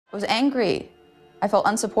I was angry. I felt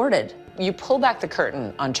unsupported. You pull back the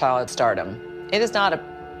curtain on child stardom. It is not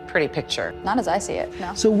a pretty picture. Not as I see it,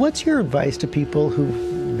 no. So what's your advice to people who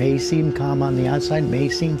may seem calm on the outside, may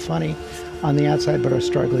seem funny on the outside, but are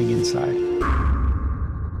struggling inside?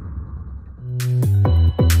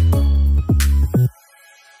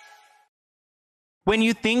 When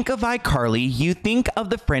you think of iCarly, you think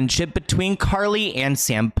of the friendship between Carly and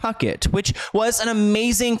Sam Puckett, which was an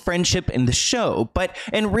amazing friendship in the show, but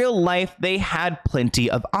in real life, they had plenty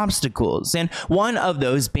of obstacles, and one of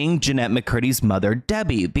those being Jennette McCurdy's mother,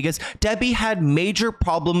 Debbie, because Debbie had major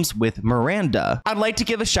problems with Miranda. I'd like to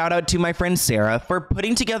give a shout out to my friend Sarah for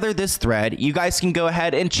putting together this thread. You guys can go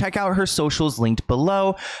ahead and check out her socials linked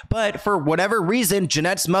below, but for whatever reason,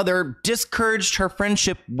 Jennette's mother discouraged her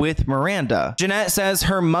friendship with Miranda. Jennette says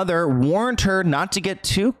her mother warned her not to get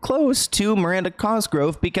too close to Miranda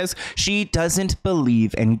Cosgrove because she doesn't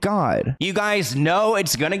believe in God. You guys know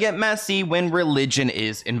it's gonna get messy when religion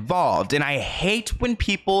is involved, and I hate when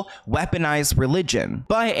people weaponize religion.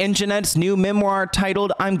 But in Jennette's new memoir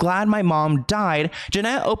titled "I'm Glad My Mom Died,"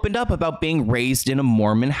 Jennette opened up about being raised in a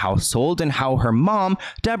Mormon household and how her mom,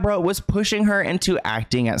 Deborah, was pushing her into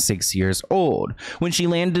acting at 6 years old. When she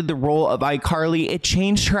landed the role of iCarly, it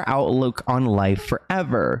changed her outlook on life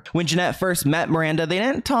forever. When Jennette first met Miranda, they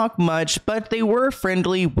didn't talk much, but they were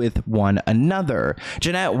friendly with one another.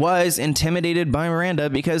 Jennette was intimidated by Miranda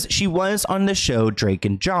because she was on the show Drake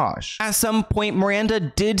and Josh. At some point, Miranda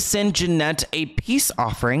did send Jennette a peace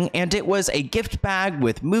offering, and it was a gift bag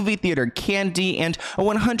with movie theater candy and a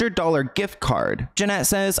 $100 gift card. Jennette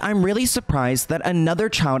says, "I'm really surprised that another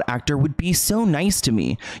child actor would be so nice to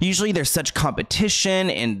me. Usually there's such competition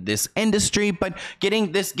in this industry, but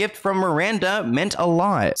getting this gift from Miranda meant a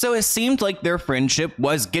lot." So it seemed like their friendship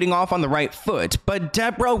was getting off on the right foot, but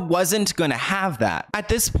Deborah wasn't gonna have that. At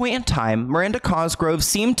this point in time, Miranda Cosgrove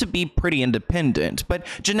seemed to be pretty independent, but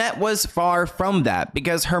Jennette was far from that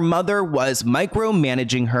because her mother was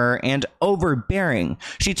micromanaging her and overbearing.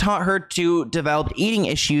 She taught her to develop eating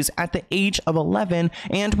issues at the age of 11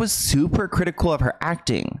 and was super critical of her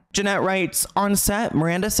acting. Jennette writes, "On set,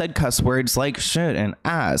 Miranda said cuss words like shit and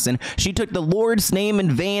ass, and she took the Lord's name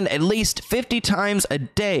in vain at least 50 times a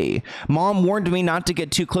day. Mom warned me not to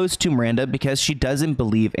get too close to Miranda because she doesn't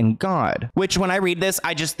believe in God." Which, when I read this,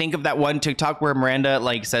 I just think of that one TikTok where Miranda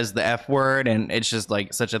like says the F word, and it's just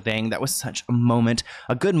like such a thing. That was such a moment,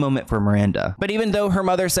 a good moment for Miranda. But even though her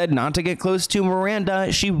mother said not to get close to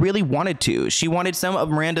Miranda, she really wanted to. She wanted some of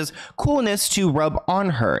Miranda's coolness to rub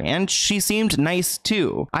on her, and she seemed nice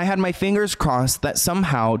too. I had my fingers crossed that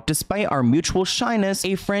somehow, despite our mutual shyness,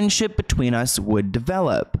 a friendship between us would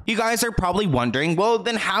develop. You guys are probably wondering, well,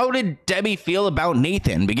 then how did Debbie feel about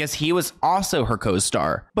Nathan? Because he was also her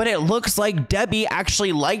co-star. But it looks like Debbie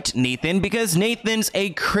actually liked Nathan because Nathan's a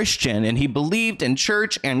Christian and he believed in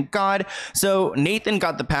church and God. So Nathan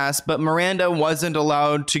got the pass, but Miranda wasn't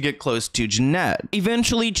allowed to get close to Jennette.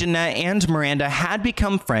 Eventually, Jennette and Miranda had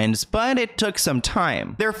become friends, but it took some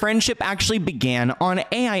time. Their friendship actually began on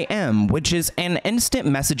AIM, which is an instant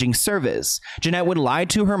messaging service. Jennette would lie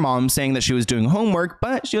to her mom saying that she was doing homework,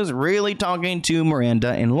 but she was really talking to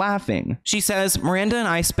Miranda and laughing. She says, "Miranda and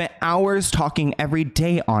I spent hours talking every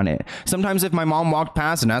day on it. Sometimes if my mom walked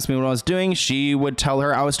past and asked me what I was doing, she would tell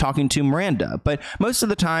her I was talking to Miranda. But most of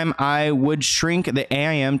the time, I would shrink the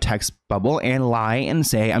AIM text bubble and lie and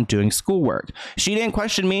say I'm doing schoolwork. She didn't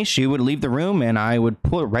question me. She would leave the room and I would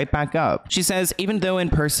pull it right back up." She says, even though in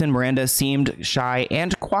person Miranda seemed shy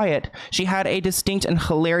and quiet, she had a distinct and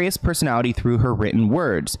hilarious personality through her written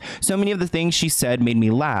words. So many of the things she said made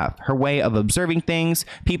me laugh. Her way of observing things,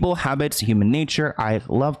 people, habits, human nature, I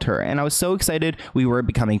loved her. And I was so excited we were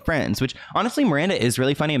becoming friends, which honestly, Miranda is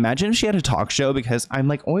really funny. Imagine if she had a talk show, because I'm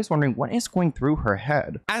like always wondering what is going through her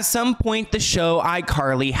head. At some point, the show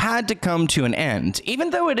iCarly had to come to an end, even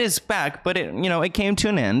though it is back, but it came to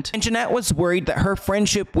an end. And Jennette was worried that her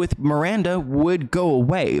friendship with Miranda would go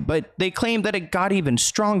away, but they claimed that it got even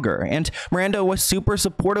stronger. And Miranda was super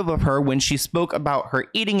supportive of her when she spoke about her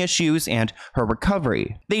eating issues and her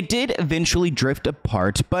recovery. They did eventually drift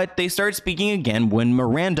apart, but they started speaking again when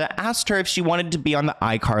Miranda asked her if she wanted to be on the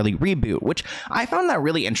iCarly reboot, which I found that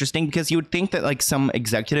really interesting because you would think that like some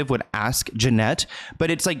executive would ask Jennette, but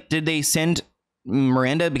it's like, did they send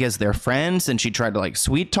Miranda because they're friends and she tried to like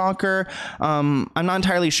sweet talk her. I'm not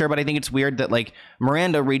entirely sure, but I think it's weird that like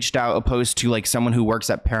Miranda reached out opposed to like someone who works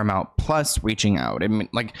at Paramount Plus reaching out. I mean,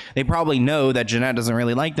 like they probably know that Jennette doesn't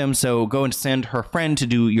really like them, so go and send her friend to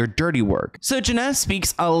do your dirty work. So Jennette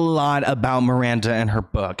speaks a lot about Miranda in her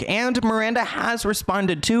book, and Miranda has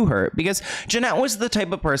responded to her because Jennette was the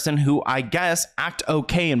type of person who I guess act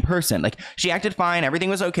okay in person. Like she acted fine, everything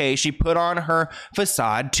was okay. She put on her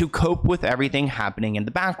facade to cope with everything happening in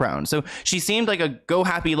the background. So she seemed like a go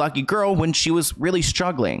happy lucky girl when she was really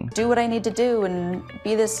struggling. Do what I need to do and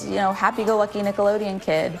be this, you know, happy-go-lucky Nickelodeon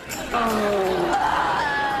kid.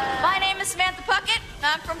 My name is Samantha Puckett.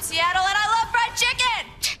 I'm from Seattle and I love fried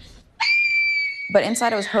chicken. But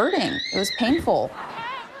inside I was hurting. It was painful.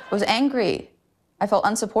 I was angry. I felt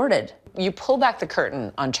unsupported. You pull back the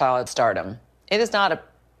curtain on child stardom. It is not a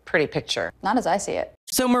pretty picture. Not as I see it.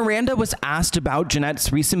 So Miranda was asked about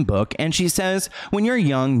Jennette's recent book, and she says, when you're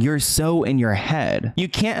young, you're so in your head. You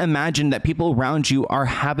can't imagine that people around you are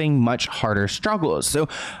having much harder struggles. So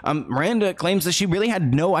Miranda claims that she really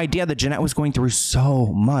had no idea that Jennette was going through so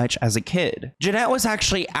much as a kid. Jennette was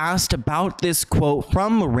actually asked about this quote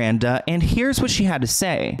from Miranda, and here's what she had to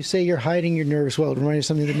say. You say you're hiding your nerves. Well, it reminded me of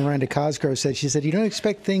something that Miranda Cosgrove said. She said, you don't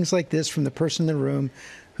expect things like this from the person in the room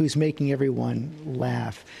who's making everyone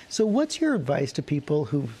laugh. So what's your advice to people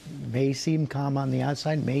who may seem calm on the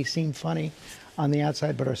outside, may seem funny on the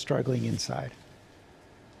outside, but are struggling inside?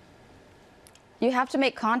 You have to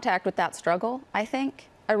make contact with that struggle, I think.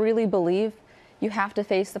 I really believe you have to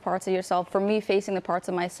face the parts of yourself. For me, facing the parts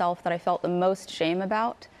of myself that I felt the most shame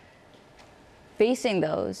about, facing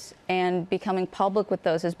those and becoming public with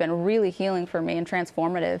those has been really healing for me and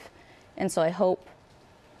transformative. And so I hope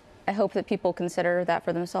that people consider that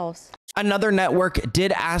for themselves. Another network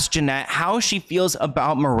did ask Jennette how she feels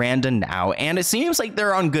about Miranda now, and it seems like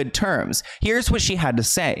they're on good terms. Here's what she had to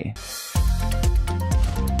say.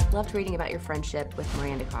 Loved reading about your friendship with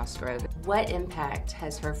Miranda Cosgrove. What impact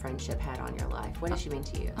has her friendship had on your life? What does she mean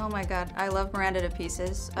to you? Oh my God, I love Miranda to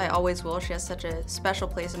pieces. I always will. She has such a special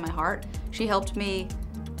place in my heart. She helped me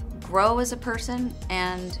grow as a person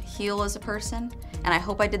and heal as a person, and I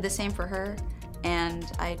hope I did the same for her.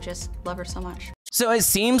 And I just love her so much. So it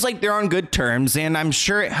seems like they're on good terms, and I'm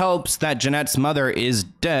sure it helps that Jennette's mother is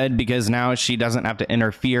dead because now she doesn't have to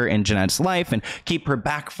interfere in Jennette's life and keep her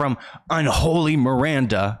back from unholy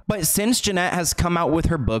Miranda. But since Jennette has come out with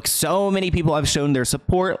her book, so many people have shown their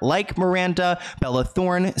support, like Miranda, Bella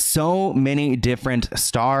Thorne, so many different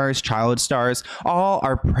stars, child stars, all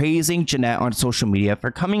are praising Jennette on social media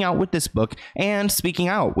for coming out with this book and speaking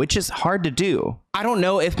out, which is hard to do. I don't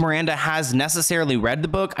know if Miranda has necessarily read the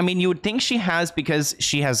book. I mean, you would think she has because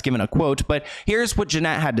she has given a quote, but here's what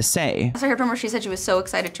Jennette had to say. So I heard from her, she said she was so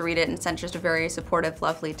excited to read it and sent just a very supportive,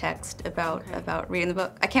 lovely text about reading the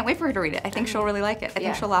book. I can't wait for her to read it. I think she'll really like it. I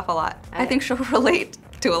think she'll laugh a lot. I think she'll relate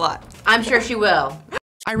to a lot. I'm sure she will.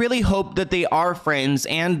 I really hope that they are friends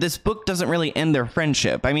and this book doesn't really end their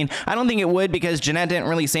friendship. I mean, I don't think it would because Jennette didn't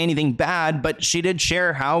really say anything bad, but she did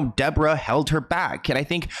share how Deborah held her back. And I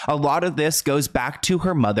think a lot of this goes back to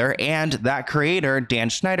her mother and that creator, Dan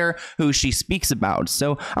Schneider, who she speaks about.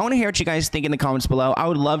 So I want to hear what you guys think in the comments below. I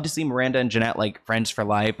would love to see Miranda and Jennette like friends for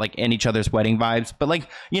life, like in each other's wedding vibes. But like,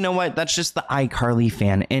 you know what? That's just the iCarly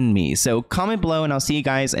fan in me. So comment below and I'll see you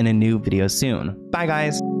guys in a new video soon. Bye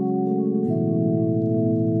guys.